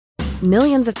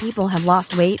Millions of people have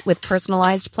lost weight with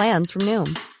personalized plans from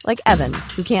Noom. Like Evan,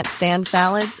 who can't stand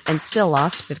salads and still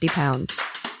lost 50 pounds.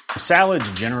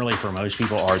 Salads generally for most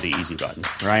people are the easy button,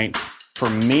 right? For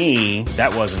me,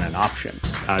 that wasn't an option.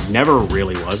 I never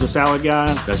really was a salad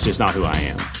guy. That's just not who I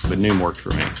am. But Noom worked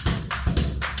for me.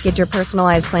 Get your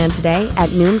personalized plan today at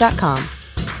Noom.com.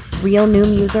 Real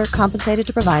Noom user compensated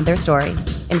to provide their story.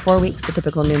 In 4 weeks, the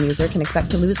typical Noom user can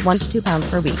expect to lose 1 to 2 pounds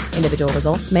per week. Individual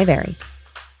results may vary.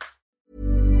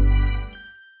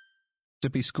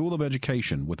 Mississippi School of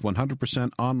Education with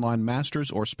 100% online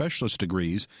master's or specialist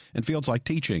degrees in fields like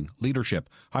teaching, leadership,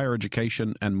 higher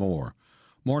education, and more.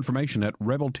 More information at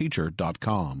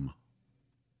rebelteacher.com.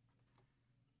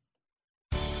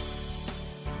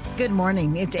 Good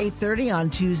morning. It's 8:30 on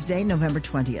Tuesday, November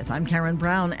 20th. I'm Karen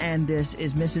Brown, and this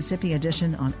is Mississippi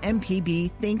Edition on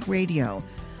MPB Think Radio.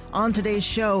 On today's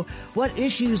show, what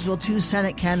issues will two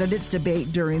Senate candidates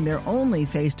debate during their only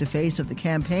face-to-face of the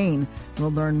campaign?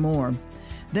 We'll learn more.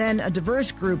 Then a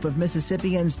diverse group of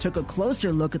Mississippians took a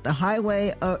closer look at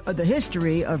the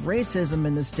history of racism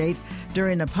in the state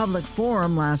during a public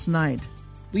forum last night.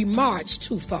 We marched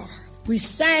too far. We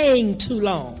sang too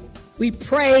long. We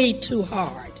prayed too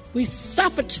hard. We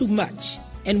suffered too much.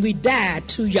 And we died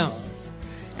too young.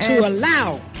 To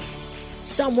allow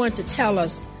someone to tell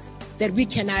us that we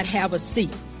cannot have a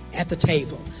seat at the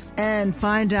table. And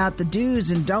find out the do's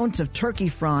and don'ts of turkey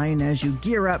frying as you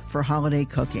gear up for holiday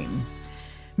cooking.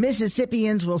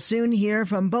 Mississippians will soon hear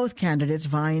from both candidates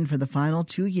vying for the final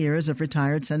 2 years of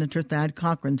retired Senator Thad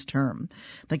Cochran's term.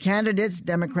 The candidates,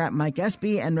 Democrat Mike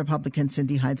Espy and Republican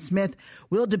Cindy Hyde-Smith,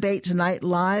 will debate tonight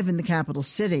live in the capital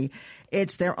city.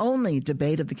 It's their only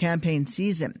debate of the campaign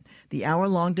season. The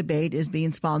hour-long debate is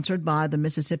being sponsored by the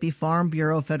Mississippi Farm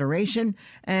Bureau Federation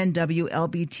and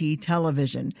WLBT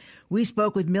Television. We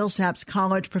spoke with Millsaps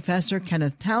College professor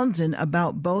Kenneth Townsend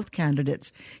about both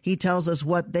candidates. He tells us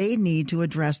what they need to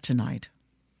address tonight.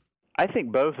 I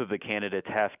think both of the candidates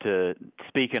have to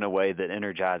speak in a way that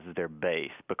energizes their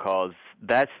base, because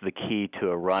that's the key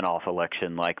to a runoff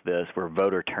election like this, where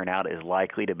voter turnout is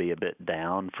likely to be a bit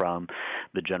down from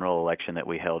the general election that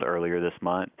we held earlier this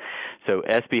month. So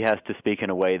Espy has to speak in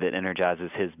a way that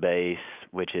energizes his base,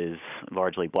 which is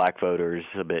largely black voters,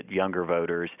 a bit younger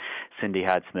voters. Cindy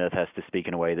Hyde-Smith has to speak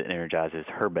in a way that energizes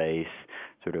her base,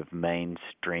 sort of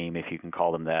mainstream, if you can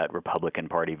call them that, Republican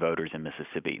Party voters in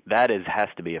Mississippi. That has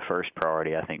to be a first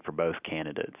priority, I think, for both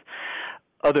candidates.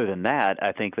 Other than that,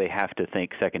 I think they have to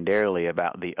think secondarily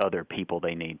about the other people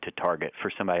they need to target.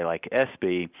 For somebody like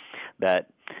Espy, that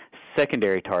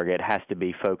secondary target has to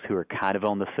be folks who are kind of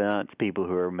on the fence, people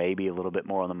who are maybe a little bit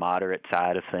more on the moderate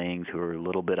side of things, who are a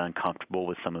little bit uncomfortable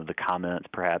with some of the comments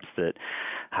perhaps that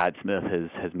Hyde-Smith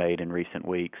has made in recent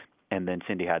weeks. And then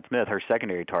Cindy Hyde-Smith, her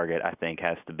secondary target, I think,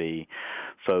 has to be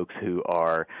folks who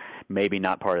are maybe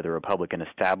not part of the Republican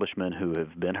establishment, who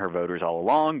have been her voters all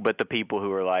along, but the people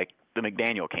who are like the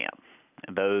McDaniel camp.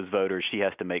 And those voters, she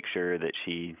has to make sure that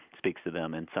she speaks to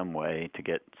them in some way to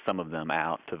get some of them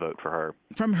out to vote for her.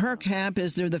 From her camp,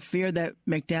 is there the fear that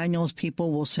McDaniel's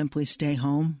people will simply stay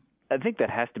home? I think that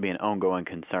has to be an ongoing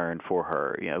concern for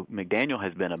her. You know, McDaniel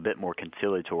has been a bit more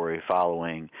conciliatory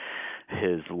following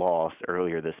his loss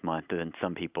earlier this month than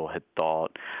some people had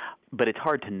thought. But it's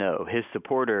hard to know. His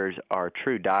supporters are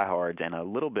true diehards and a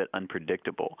little bit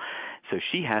unpredictable. So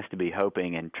she has to be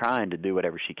hoping and trying to do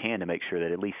whatever she can to make sure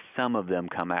that at least some of them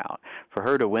come out. For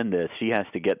her to win this, she has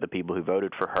to get the people who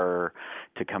voted for her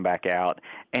to come back out,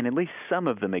 and at least some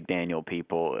of the McDaniel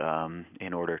people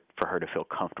in order for her to feel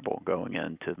comfortable going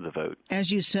into the vote.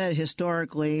 As you said,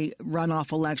 historically,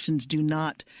 runoff elections do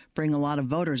not bring a lot of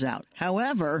voters out.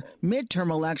 However, midterm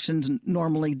elections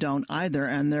normally don't either,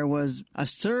 and there was a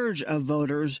surge of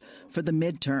voters for the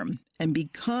midterm. And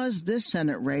because this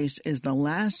Senate race is the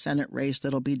last Senate race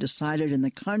that'll be decided in the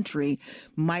country,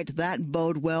 might that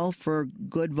bode well for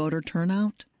good voter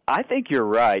turnout? I think you're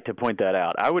right to point that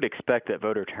out. I would expect that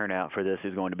voter turnout for this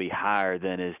is going to be higher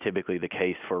than is typically the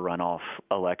case for runoff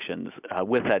elections.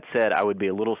 With that said, I would be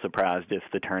a little surprised if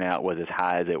the turnout was as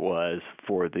high as it was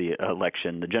for the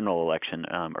election, the general election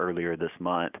earlier this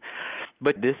month.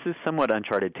 But this is somewhat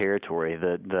uncharted territory.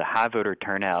 The high voter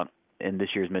turnout in this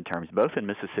year's midterms, both in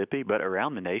Mississippi but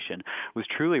around the nation, was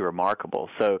truly remarkable.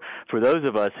 So for those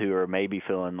of us who are maybe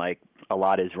feeling like a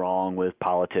lot is wrong with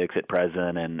politics at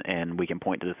present and we can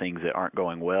point to the things that aren't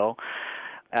going well,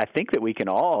 I think that we can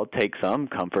all take some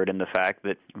comfort in the fact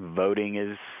that voting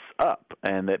is up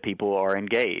and that people are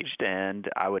engaged. And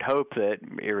I would hope that,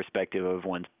 irrespective of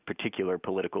one's particular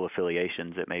political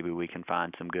affiliations, that maybe we can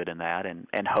find some good in that, and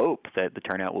hope that the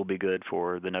turnout will be good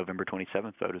for the November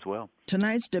 27th vote as well.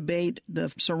 Tonight's debate,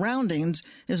 the surroundings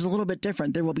is a little bit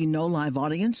different. There will be no live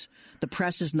audience. The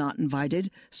press is not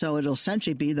invited, so it'll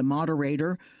essentially be the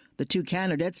moderator, the two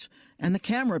candidates, and the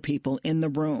camera people in the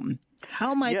room.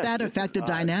 How might that affect the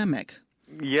dynamic?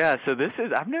 Yeah, so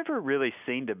I've never really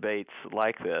seen debates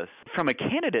like this. From a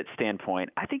candidate standpoint,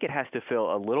 I think it has to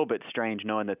feel a little bit strange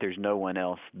knowing that there's no one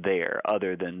else there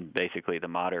other than basically the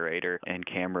moderator and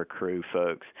camera crew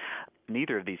folks.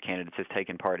 Neither of these candidates has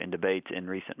taken part in debates in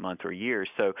recent months or years,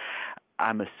 so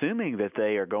I'm assuming that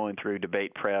they are going through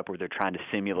debate prep or they're trying to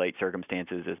simulate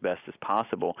circumstances as best as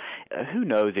possible. Who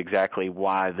knows exactly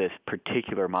why this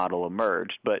particular model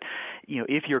emerged, but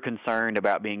if you're concerned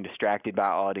about being distracted by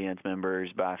audience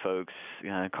members, by folks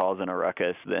causing a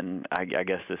ruckus, then I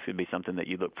guess this would be something that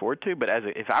you look forward to. But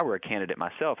if I were a candidate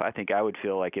myself, I think I would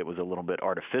feel like it was a little bit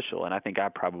artificial, and I think I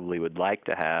probably would like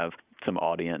to have some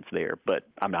audience there, but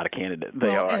I'm not a candidate.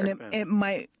 They are.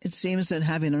 And it seems that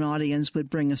having an audience would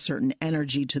bring a certain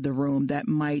energy to the room that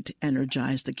might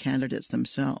energize the candidates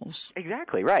themselves.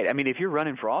 Exactly, right. I mean, if you're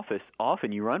running for office,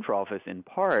 often you run for office in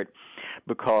part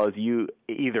because you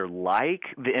either like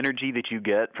the energy that you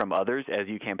get from others as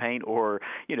you campaign, or,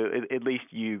 at least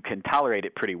you can tolerate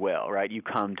it pretty well, right? You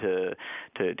come to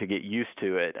get used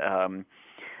to it.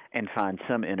 And find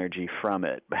some energy from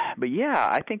it. But yeah,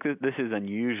 I think that this is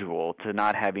unusual to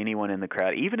not have anyone in the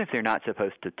crowd, even if they're not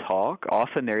supposed to talk.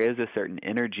 Often there is a certain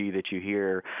energy that you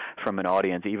hear from an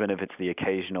audience, even if it's the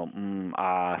occasional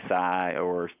sigh,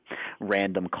 or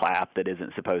random clap that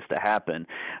isn't supposed to happen.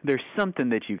 There's something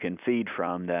that you can feed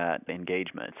from that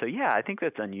engagement. So yeah, I think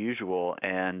that's unusual,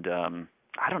 and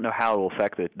I don't know how it will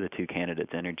affect the two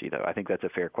candidates' energy, though. I think that's a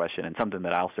fair question and something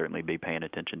that I'll certainly be paying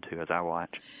attention to as I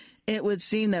watch. It would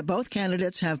seem that both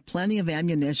candidates have plenty of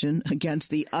ammunition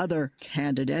against the other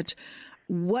candidate.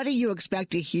 What do you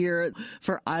expect to hear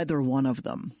for either one of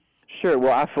them? Sure.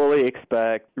 Well, I fully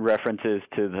expect references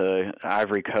to the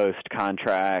Ivory Coast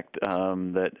contract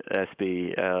that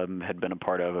SB had been a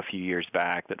part of a few years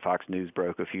back that Fox News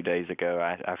broke a few days ago.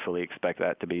 I fully expect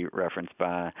that to be referenced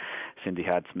by Cindy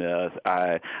Hyde-Smith.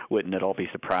 I wouldn't at all be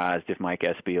surprised if Mike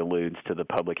Espy alludes to the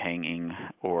public hanging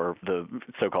or the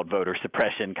so-called voter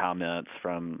suppression comments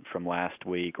from last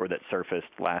week, or that surfaced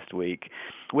last week.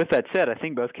 With that said, I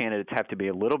think both candidates have to be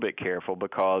a little bit careful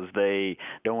because they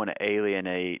don't want to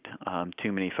alienate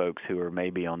too many folks who are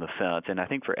maybe on the fence. And I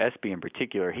think for Espy in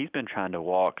particular, he's been trying to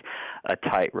walk a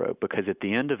tightrope because at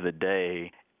the end of the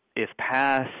day, if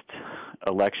past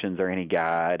elections are any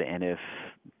guide, and if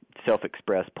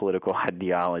self-expressed political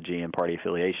ideology and party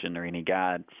affiliation are any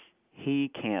guide,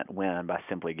 he can't win by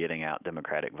simply getting out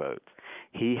Democratic votes.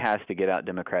 He has to get out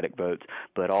Democratic votes,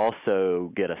 but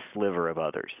also get a sliver of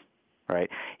others. Right?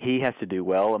 He has to do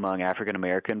well among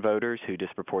African-American voters who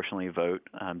disproportionately vote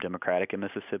Democratic in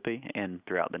Mississippi and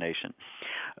throughout the nation.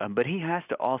 But he has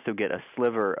to also get a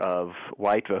sliver of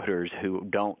white voters who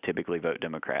don't typically vote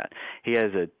Democrat. He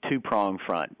has a two-pronged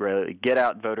front. Really get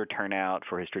out voter turnout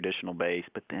for his traditional base,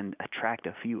 but then attract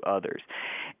a few others.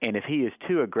 And if he is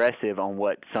too aggressive on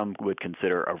what some would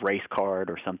consider a race card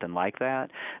or something like that,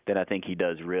 then I think he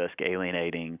does risk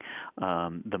alienating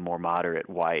the more moderate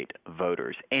white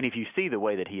voters. And if you see the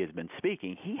way that he has been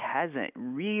speaking, he hasn't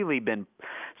really been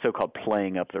so-called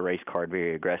playing up the race card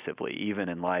very aggressively, even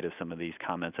in light of some of these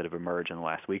comments that have emerged in the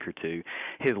last week or two.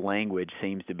 His language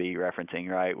seems to be referencing,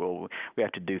 right, well, we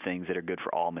have to do things that are good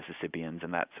for all Mississippians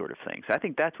and that sort of thing. So I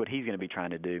think that's what he's going to be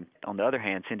trying to do. On the other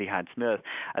hand, Cindy Hyde-Smith,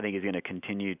 I think, is going to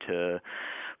continue to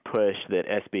push that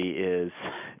Espy is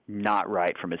not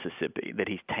right for Mississippi, that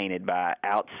he's tainted by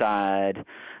outside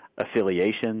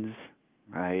affiliations,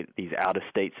 right, these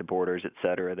out-of-state supporters, et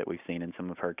cetera, that we've seen in some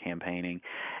of her campaigning,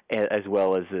 as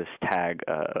well as this tag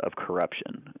of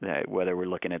corruption, whether we're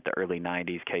looking at the early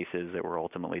 90s cases that were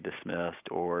ultimately dismissed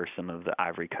or some of the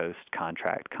Ivory Coast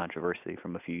contract controversy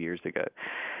from a few years ago.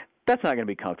 That's not going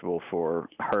to be comfortable for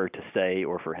her to say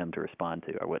or for him to respond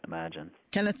to, I wouldn't imagine.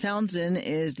 Kenneth Townsend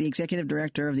is the executive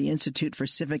director of the Institute for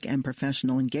Civic and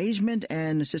Professional Engagement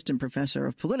and assistant professor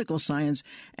of political science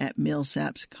at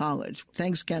Millsaps College.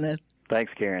 Thanks, Kenneth.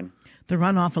 Thanks, Karen. The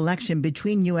runoff election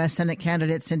between U.S. Senate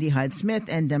candidate Cindy Hyde-Smith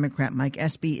and Democrat Mike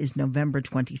Espy is November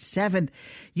 27th.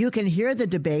 You can hear the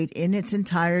debate in its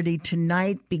entirety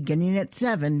tonight, beginning at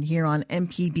 7 here on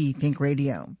MPB Think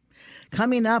Radio.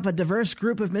 Coming up, a diverse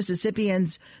group of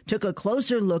Mississippians took a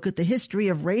closer look at the history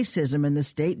of racism in the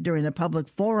state during a public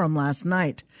forum last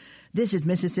night. This is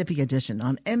Mississippi Edition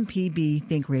on MPB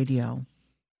Think Radio.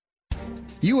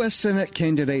 U.S. Senate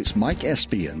candidates Mike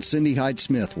Espy and Cindy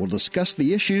Hyde-Smith will discuss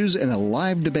the issues in a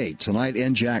live debate tonight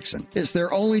in Jackson. It's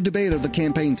their only debate of the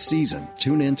campaign season.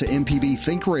 Tune in to MPB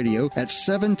Think Radio at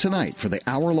 7 tonight for the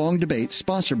hour-long debate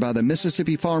sponsored by the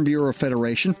Mississippi Farm Bureau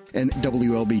Federation and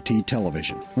WLBT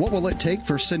Television. What will it take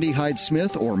for Cindy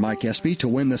Hyde-Smith or Mike Espy to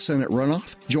win the Senate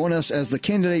runoff? Join us as the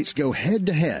candidates go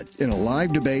head-to-head in a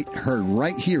live debate heard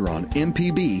right here on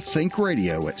MPB Think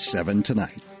Radio at 7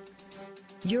 tonight.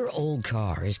 Your old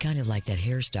car is kind of like that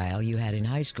hairstyle you had in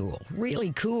high school.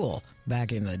 Really cool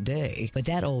back in the day. But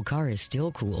that old car is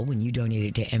still cool when you donate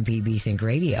it to MPB Think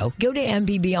Radio. Go to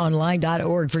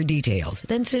mpbonline.org for details.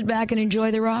 Then sit back and enjoy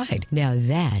the ride. Now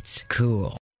that's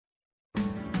cool.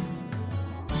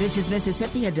 This is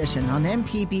Mississippi Edition on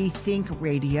MPB Think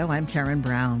Radio. I'm Karen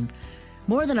Brown.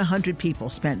 More than 100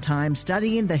 people spent time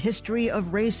studying the history of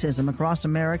racism across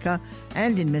America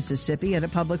and in Mississippi at a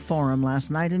public forum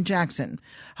last night in Jackson.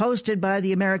 Hosted by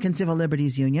the American Civil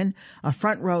Liberties Union, a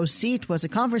front row seat was a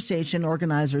conversation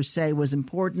organizers say was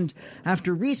important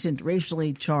after recent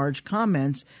racially charged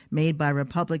comments made by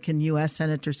Republican U.S.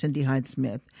 Senator Cindy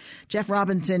Hyde-Smith. Jeff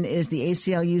Robinson is the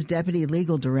ACLU's deputy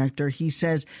legal director. He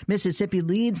says Mississippi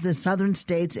leads the southern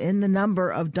states in the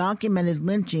number of documented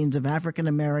lynchings of African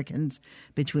Americans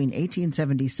between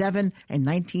 1877 and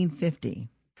 1950.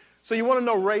 So you want to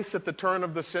know race at the turn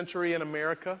of the century in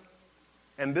America?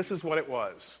 And this is what it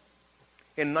was.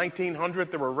 In 1900,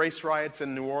 there were race riots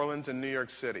in New Orleans and New York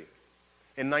City.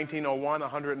 In 1901,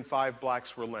 105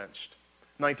 blacks were lynched.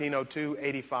 1902,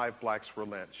 85 blacks were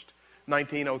lynched.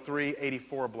 1903,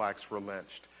 84 blacks were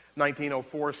lynched.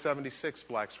 1904, 76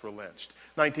 blacks were lynched.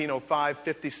 1905,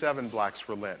 57 blacks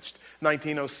were lynched.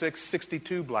 1906,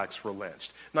 62 blacks were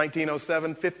lynched.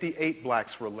 1907, 58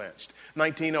 blacks were lynched.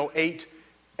 1908,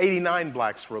 89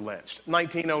 blacks were lynched.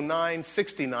 1909,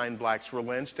 69 blacks were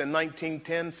lynched. And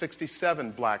 1910,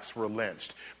 67 blacks were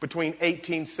lynched. Between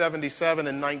 1877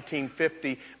 and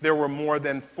 1950, there were more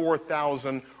than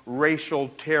 4,000 racial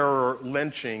terror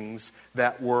lynchings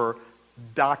that were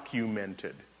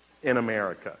documented in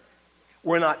America.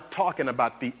 We're not talking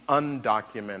about the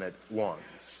undocumented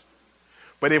ones.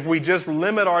 But if we just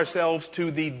limit ourselves to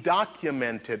the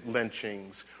documented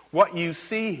lynchings, what you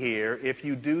see here, if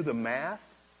you do the math,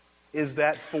 is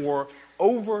that for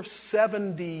over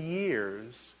 70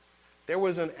 years, there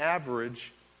was an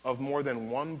average of more than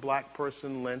one black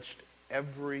person lynched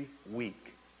every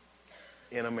week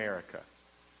in America.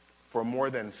 For more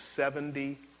than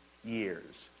 70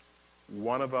 years,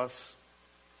 one of us,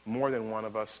 more than one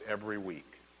of us every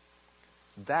week.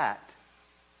 That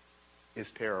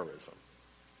is terrorism.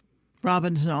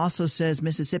 Robinson also says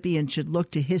Mississippians should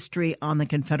look to history on the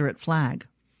Confederate flag.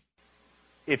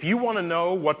 If you want to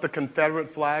know what the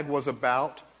Confederate flag was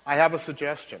about, I have a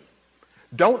suggestion.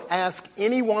 Don't ask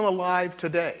anyone alive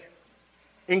today,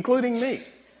 including me.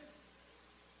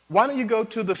 Why don't you go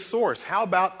to the source? How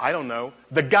about, I don't know,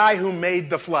 the guy who made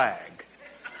the flag?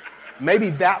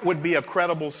 Maybe that would be a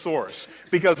credible source.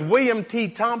 Because William T.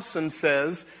 Thompson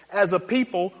says, as a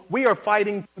people, we are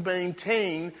fighting to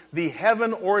maintain the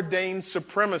heaven-ordained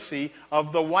supremacy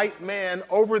of the white man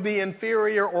over the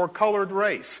inferior or colored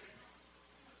race.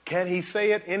 Can he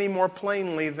say it any more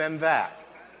plainly than that?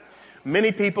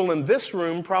 Many people in this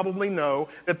room probably know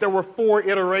that there were 4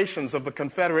 iterations of the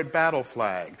Confederate battle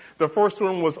flag. The first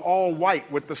one was all white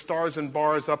with the stars and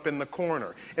bars up in the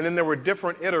corner. And then there were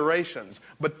different iterations.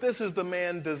 But this is the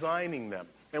man designing them.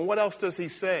 And what else does he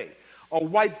say? A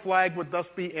white flag would thus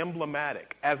be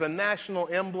emblematic. As a national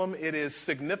emblem, it is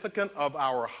significant of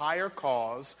our higher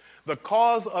cause, the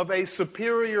cause of a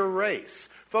superior race.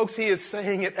 Folks, he is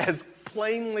saying it as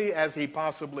plainly as he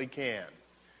possibly can.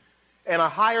 And a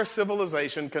higher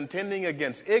civilization contending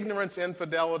against ignorance,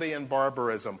 infidelity, and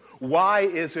barbarism. Why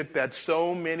is it that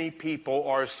so many people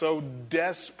are so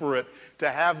desperate to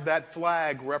have that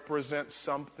flag represent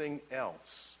something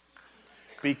else?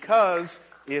 Because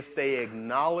if they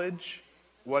acknowledge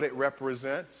what it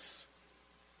represents,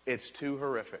 it's too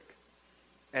horrific.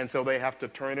 And so they have to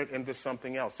turn it into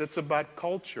something else. It's about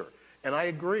culture. And I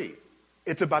agree.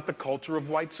 It's about the culture of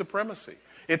white supremacy.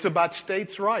 It's about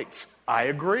states' rights. I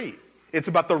agree. It's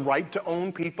about the right to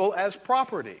own people as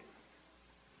property.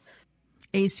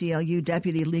 ACLU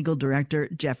Deputy Legal Director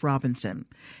Jeff Robinson.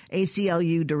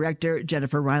 ACLU Director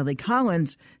Jennifer Riley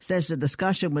Collins says the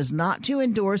discussion was not to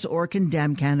endorse or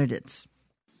condemn candidates.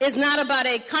 It's not about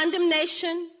a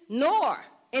condemnation nor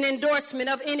an endorsement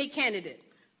of any candidate.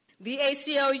 The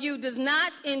ACLU does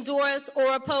not endorse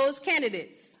or oppose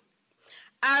candidates.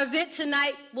 Our event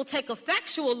tonight will take a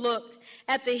factual look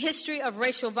at the history of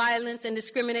racial violence and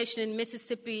discrimination in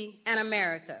Mississippi and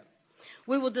America.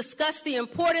 we will discuss the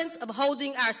importance of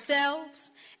holding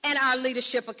ourselves and our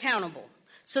leadership accountable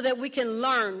so that we can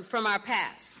learn from our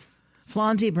past.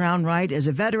 Flonzie Brown Wright is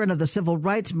a veteran of the civil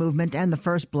rights movement and the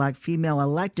first black female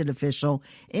elected official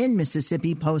in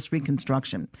Mississippi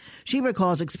post-Reconstruction. She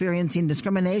recalls experiencing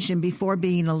discrimination before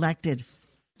being elected.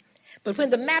 But when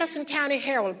the Madison County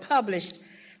Herald published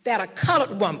that a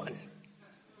colored woman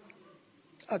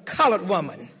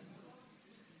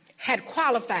had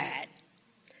qualified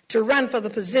to run for the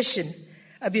position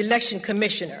of election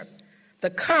commissioner, the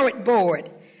current board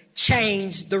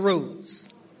changed the rules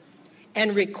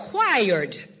and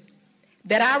required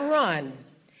that I run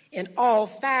in all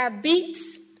 5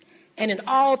 beats and in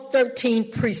all 13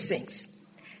 precincts.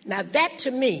 Now that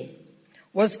to me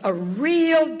was a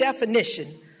real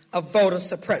definition of voter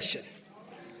suppression.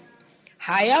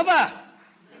 However,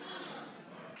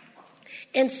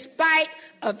 in spite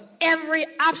of every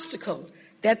obstacle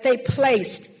that they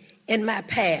placed in my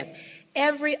path,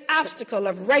 every obstacle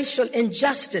of racial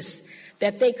injustice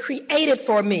that they created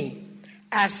for me,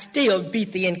 I still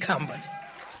beat the incumbent.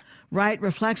 Wright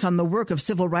reflects on the work of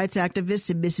civil rights activists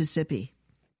in Mississippi.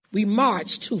 We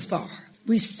marched too far.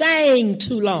 We sang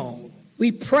too long.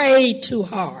 We prayed too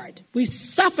hard. We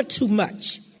suffered too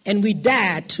much. And we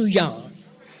died too young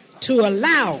to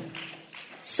allow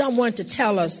someone to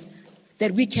tell us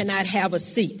that we cannot have a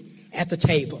seat at the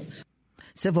table.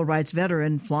 Civil rights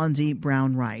veteran Flonzie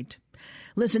Brown Wright.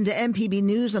 Listen to MPB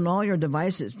News on all your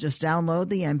devices. Just download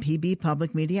the MPB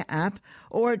Public Media app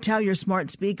or tell your smart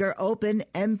speaker, open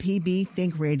MPB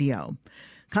Think Radio.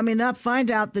 Coming up, find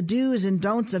out the do's and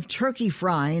don'ts of turkey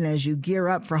frying as you gear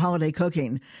up for holiday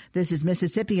cooking. This is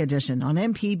Mississippi Edition on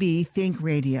MPB Think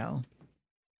Radio.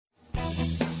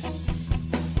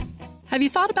 Have you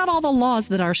thought about all the laws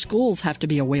that our schools have to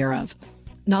be aware of?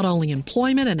 Not only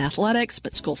employment and athletics,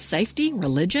 but school safety,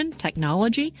 religion,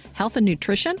 technology, health and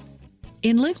nutrition?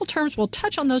 In legal terms, we'll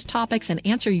touch on those topics and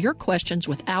answer your questions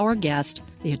with our guest,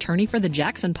 the attorney for the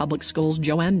Jackson Public Schools,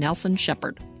 Joanne Nelson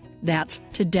Shepard. That's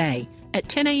today at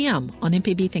 10 a.m. on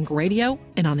MPB Think Radio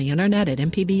and on the internet at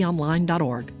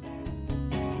mpbonline.org.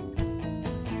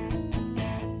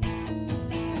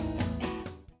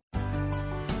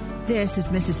 This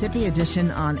is Mississippi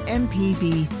Edition on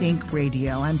MPB Think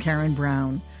Radio. I'm Karen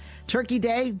Brown. Turkey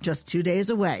Day, just 2 days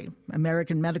away.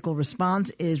 American Medical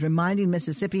Response is reminding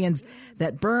Mississippians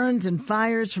that burns and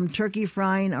fires from turkey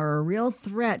frying are a real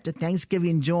threat to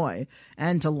Thanksgiving joy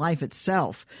and to life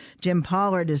itself. Jim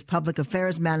Pollard is Public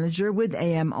Affairs Manager with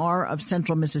AMR of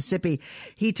Central Mississippi.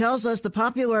 He tells us the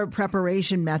popular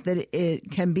preparation method,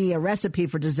 it can be a recipe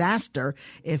for disaster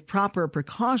if proper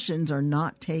precautions are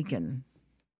not taken.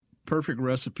 Perfect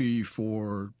recipe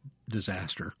for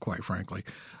disaster, quite frankly.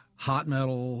 Hot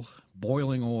metal,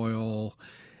 boiling oil,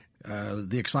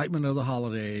 the excitement of the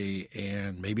holiday,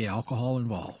 and maybe alcohol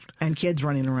involved. And kids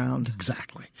running around.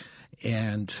 Exactly.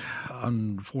 And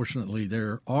unfortunately,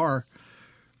 there are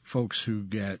folks who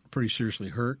get pretty seriously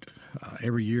hurt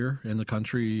every year in the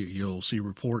country. You'll see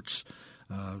reports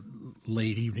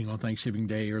late evening on Thanksgiving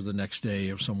Day or the next day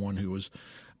of someone who was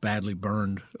badly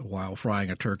burned while frying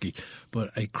a turkey.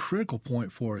 But a critical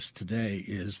point for us today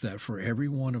is that for every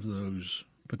one of those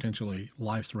potentially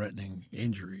life-threatening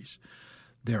injuries,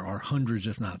 there are hundreds,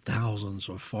 if not thousands,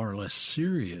 of far less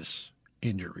serious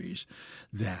injuries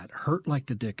that hurt like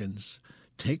the dickens,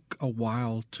 take a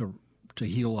while to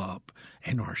heal up,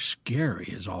 and are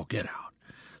scary as all get out.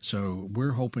 So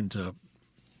we're hoping to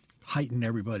heighten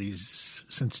everybody's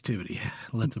sensitivity,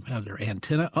 let them have their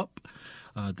antenna up,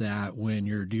 that when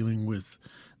you're dealing with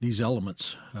these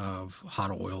elements of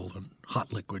hot oil and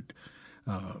hot liquid,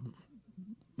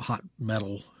 hot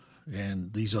metal,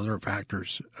 and these other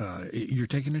factors, you're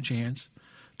taking a chance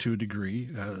to a degree.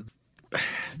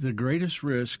 The greatest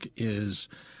risk is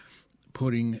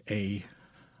putting a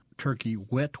turkey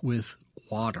wet with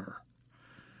water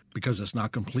because it's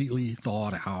not completely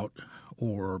thawed out,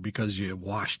 or because you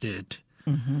washed it,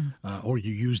 or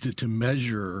you used it to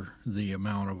measure the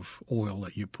amount of oil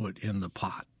that you put in the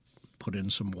pot. Put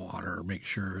in some water, make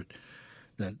sure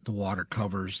that the water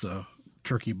covers the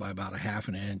turkey by about a half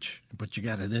an inch, but you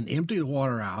got to then empty the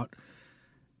water out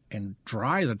and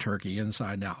dry the turkey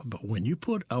inside and out. But when you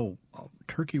put a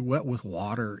turkey wet with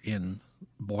water in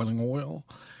boiling oil,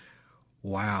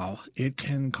 wow, it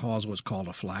can cause what's called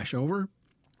a flashover,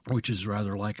 which is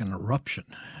rather like an eruption.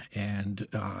 And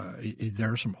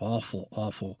there are some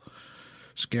awful,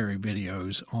 scary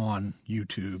videos on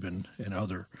YouTube and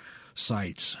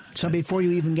sites. So before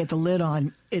you even get the lid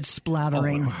on, it's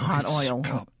splattering hot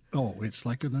oil. Oh, it's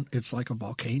like a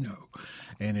volcano,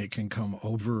 and it can come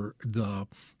over the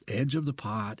edge of the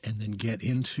pot and then get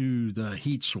into the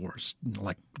heat source,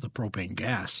 like the propane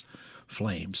gas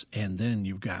flames, and then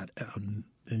you've got an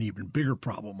even bigger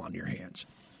problem on your hands.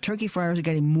 Turkey fryers are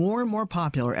getting more and more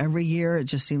popular every year. It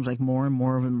just seems like more and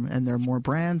more of them, and there are more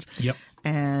brands. Yep.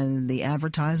 And the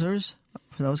advertisers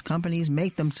for those companies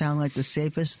make them sound like the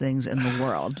safest things in the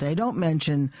world. They don't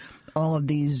mention all of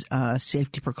these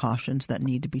safety precautions that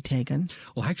need to be taken.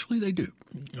 Well, actually, they do,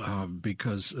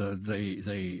 because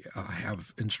they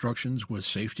have instructions with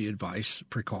safety advice,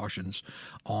 precautions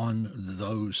on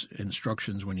those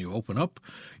instructions when you open up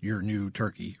your new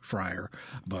turkey fryer.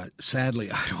 But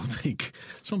sadly, I don't think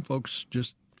some folks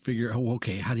just figure, oh,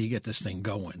 okay, how do you get this thing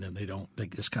going? And they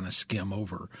just kind of skim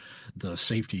over the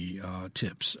safety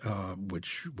tips,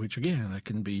 which again, that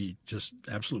can be just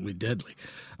absolutely deadly.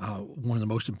 One of the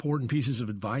most important pieces of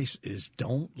advice is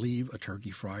don't leave a turkey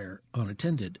fryer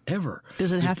unattended, ever.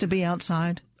 Does it have to be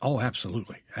outside? Oh,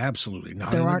 absolutely. Absolutely.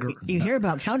 Not there are, you hear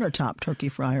about countertop turkey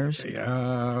fryers.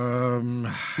 No?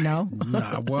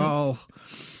 Well,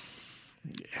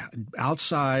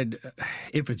 outside,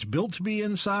 if it's built to be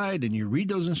inside and you read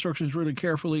those instructions really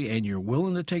carefully and you're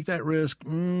willing to take that risk,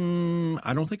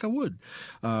 I don't think I would.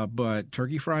 But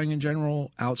turkey frying in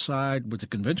general, outside, with the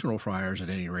conventional fryers at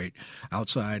any rate,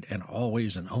 outside and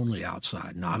always and only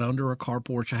outside, not under a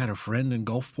carport. I had a friend in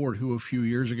Gulfport who a few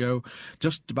years ago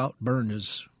just about burned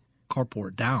his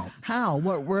carport down. How?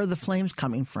 Where are the flames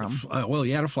coming from? Well,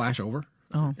 he had a flashover.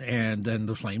 Oh. And then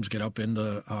the flames get up in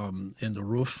the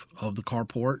roof of the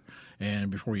carport, and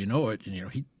before you know it,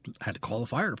 he had to call the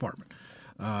fire department.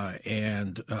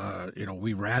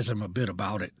 We razz him a bit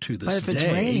about it to this day. But if it's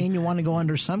raining, you want to go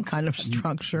under some kind of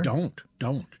structure. Don't.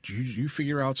 You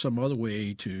figure out some other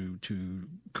way to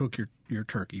cook your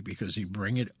turkey, because you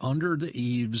bring it under the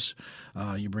eaves,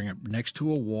 you bring it next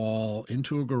to a wall,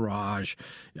 into a garage.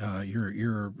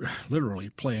 You're literally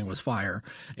playing with fire,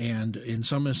 and in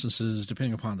some instances,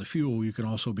 depending upon the fuel, you can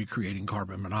also be creating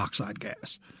carbon monoxide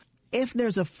gas. If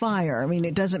there's a fire, I mean,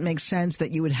 it doesn't make sense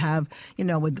that you would have,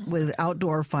 with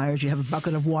outdoor fires, you have a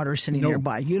bucket of water sitting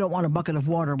nearby. You don't want a bucket of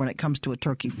water when it comes to a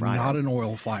turkey fryer. Not an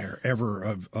oil fire ever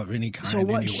of any kind. So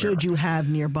what anywhere. should you have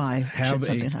nearby?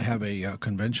 Have a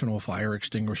conventional fire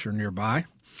extinguisher nearby.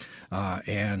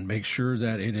 And make sure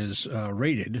that it is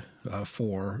rated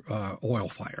for oil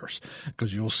fires,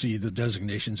 because you'll see the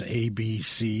designations A, B,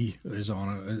 C is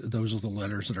on those are the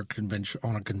letters that are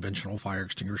on a conventional fire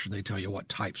extinguisher. They tell you what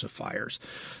types of fires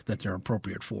that they're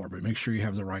appropriate for, but make sure you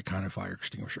have the right kind of fire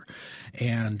extinguisher.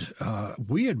 And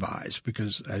we advise,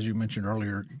 because as you mentioned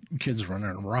earlier, kids running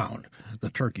around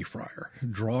the turkey fryer,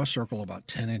 draw a circle about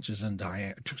 10 inches in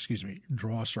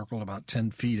draw a circle about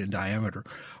 10 feet in diameter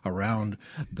around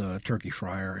the turkey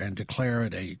fryer and declare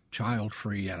it a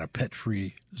child-free and a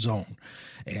pet-free zone.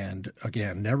 And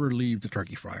again, never leave the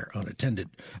turkey fryer unattended.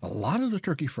 A lot of the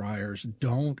turkey fryers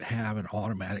don't have an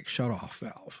automatic shutoff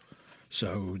valve,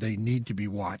 so they need to be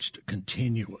watched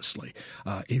continuously.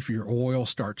 If your oil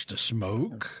starts to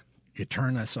smoke, you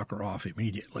turn that sucker off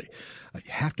immediately.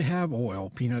 You have to have oil.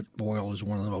 Peanut oil is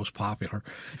one of the most popular.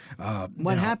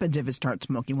 What happens if it starts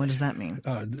smoking? What does that mean?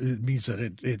 It means that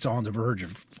it's on the verge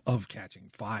of catching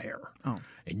fire. Oh.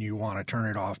 And you want to turn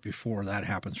it off before that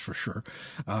happens for sure.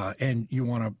 And you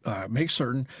want to make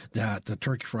certain that the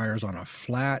turkey fryer is on a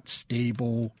flat,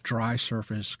 stable, dry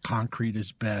surface. Concrete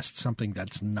is best, something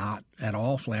that's not at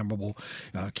all flammable.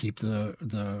 Keep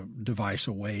the device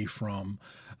away from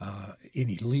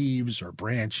any leaves or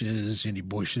branches, any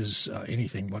bushes,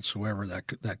 anything whatsoever that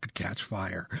could catch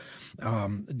fire.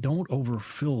 Don't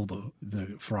overfill the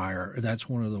fryer. That's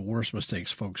one of the worst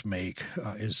mistakes folks make,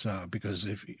 is because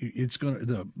if it's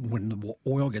when the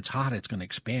oil gets hot, it's going to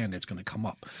expand, it's going to come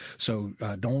up. So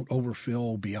don't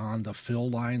overfill beyond the fill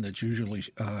line that's usually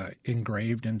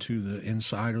engraved into the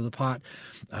inside of the pot.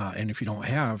 And if you don't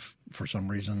have, for some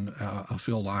reason, a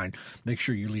fill line, make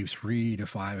sure you leave 3 to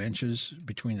 5 inches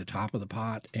between the top of the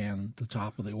pot and the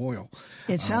top of the oil.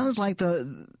 It sounds like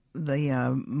the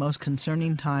most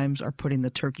concerning times are putting the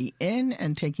turkey in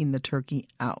and taking the turkey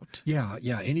out. Yeah.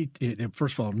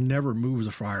 First of all, never move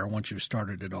the fryer once you've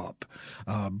started it up.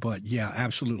 But yeah,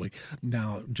 absolutely.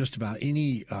 Now, just about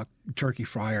any turkey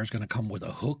fryer is going to come with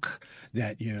a hook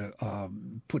that you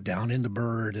put down in the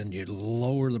bird, and you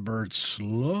lower the bird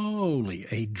slowly.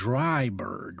 A dry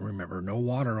bird, remember, no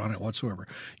water on it whatsoever.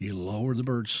 You lower the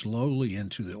bird slowly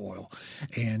into the oil,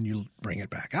 and you bring it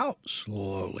back out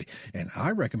slowly. And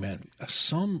I recommend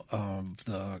some of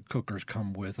the cookers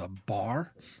come with a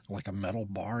bar, like a metal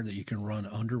bar that you can run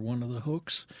under one of the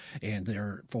hooks, and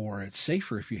therefore it's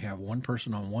safer if you have one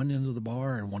person on one end of the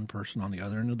bar and one person on the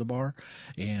other end of the bar,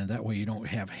 and that way you don't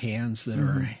have hands that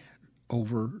are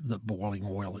over the boiling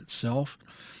oil itself.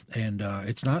 And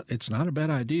it's not a bad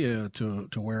idea to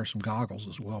wear some goggles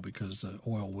as well, because the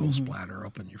oil will splatter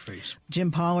up in your face.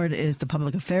 Jim Pollard is the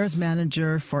Public Affairs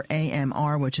Manager for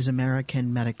AMR, which is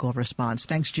American Medical Response.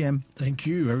 Thanks, Jim. Thank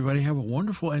you. Everybody have a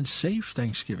wonderful and safe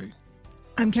Thanksgiving.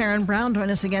 I'm Karen Brown. Join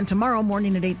us again tomorrow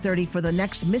morning at 8:30 for the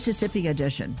next Mississippi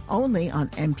edition, only on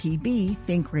MPB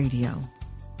Think Radio.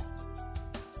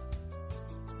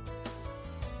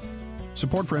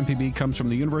 Support for MPB comes from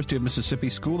the University of Mississippi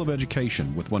School of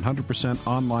Education, with 100%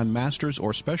 online master's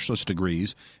or specialist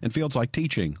degrees in fields like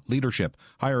teaching, leadership,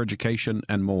 higher education,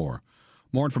 and more.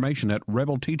 More information at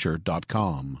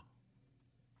rebelteacher.com.